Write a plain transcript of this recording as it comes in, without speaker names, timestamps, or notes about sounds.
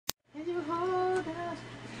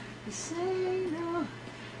You say no,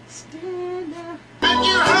 stand up. And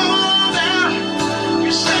you hold out,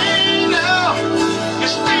 you say no, you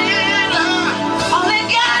stand up. Only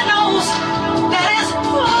God knows that is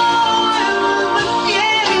all in the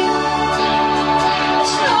game.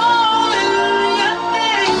 It's all in your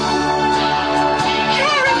name.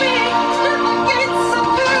 Carry me to the gates of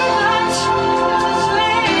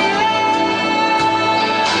paradise.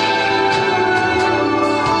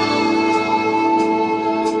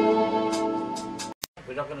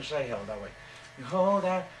 We're not going to say held, are we? You hold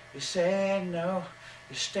out, you say no,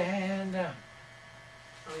 you stand up.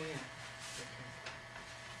 Oh yeah.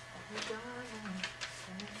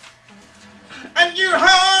 And you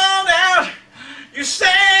hold out, you say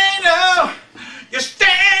no, you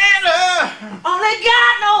stand up. Only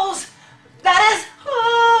God knows that is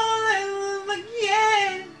all in the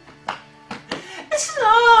game. It's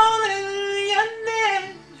all in your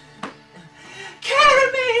name.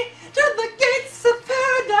 Carry me to the gates of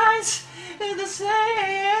paradise in the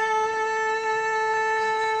same.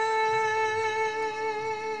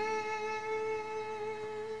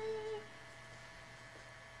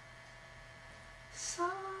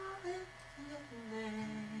 Solid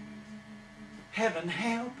name. Heaven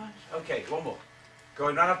help us. Okay, one more.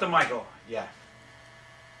 Going right after Michael. Yeah.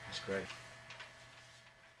 That's great.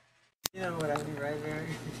 You know what I mean, right there?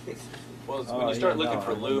 Well, it's when you start looking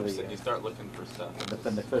for loops and you start looking for stuff. But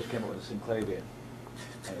when they first came up with the Sinclavian,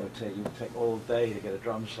 it would take all day to get a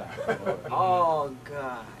drum sound. Oh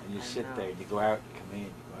God! And you sit there and you go out, you come in,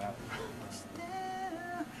 you go out.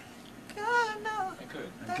 I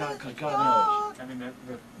could. And God knows. I mean,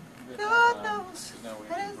 God knows. now we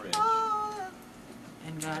That have is a bridge. all.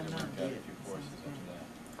 And God And knows. we've got a few courses after that.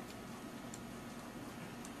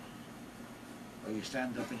 Or you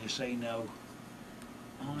stand up and you say no.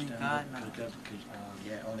 Only Stand God up, knows. 'cause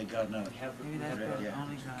yeah, only God knows. Maybe that's Yeah, what yeah.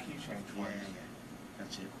 only God Key knows. change Yeah, ones. yeah.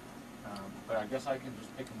 That's it. But I guess I can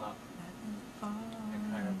just pick them up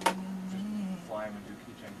and kind of just fly them and do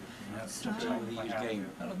key changes. Yeah, If sometimes I we use have game.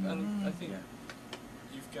 to. I think Yeah.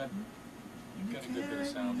 you've got a good bit of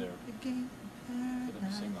sound there for them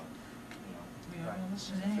to sing on. You know, Right.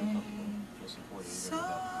 feel comfortable, feel supported even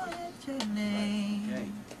without the voices. Your name. Okay.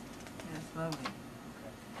 That's lovely.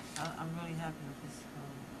 I'm really happy with this song.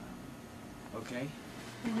 Okay.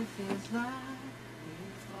 And it feels like we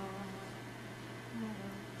fall.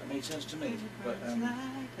 That made sense to me. But It's like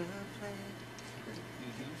a play.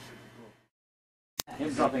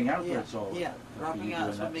 him dropping out Yeah, that's all. yeah, dropping out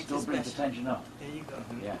is what makes still it brings special. attention up. There you go.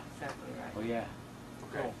 Yeah. Exactly right. Oh yeah.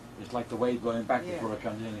 Cool. It's like the wave going back Yeah. before it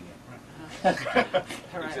comes in again.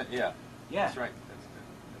 All right. Yeah, Yeah. that's right.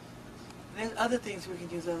 There's other things we can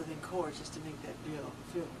use other than chords just to make that feel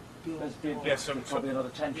There's been Yeah, some- probably another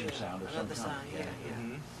tension yeah, sound or some another kind. sound. Yeah, yeah.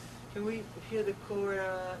 Mm-hmm. Can we hear the chord?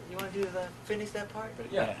 You want to do finish that part?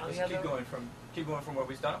 Yeah, On let's the keep other- going from where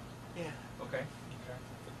we stopped. Yeah. Okay.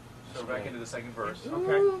 So back into the second verse. Ooh,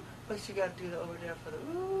 Okay. but you got to do the over there for the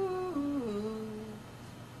ooh.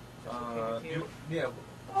 Yeah. You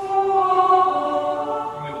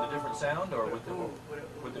mean with a different sound or with the Ooh,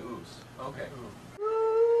 with the ooze? Okay. Ooh.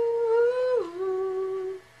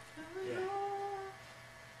 Yeah.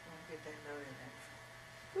 I'll get that note in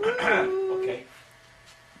there. Ooh. Okay.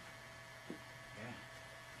 Yeah.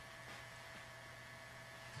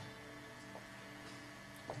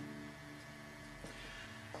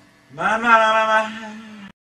 Ma ma ma ma ma.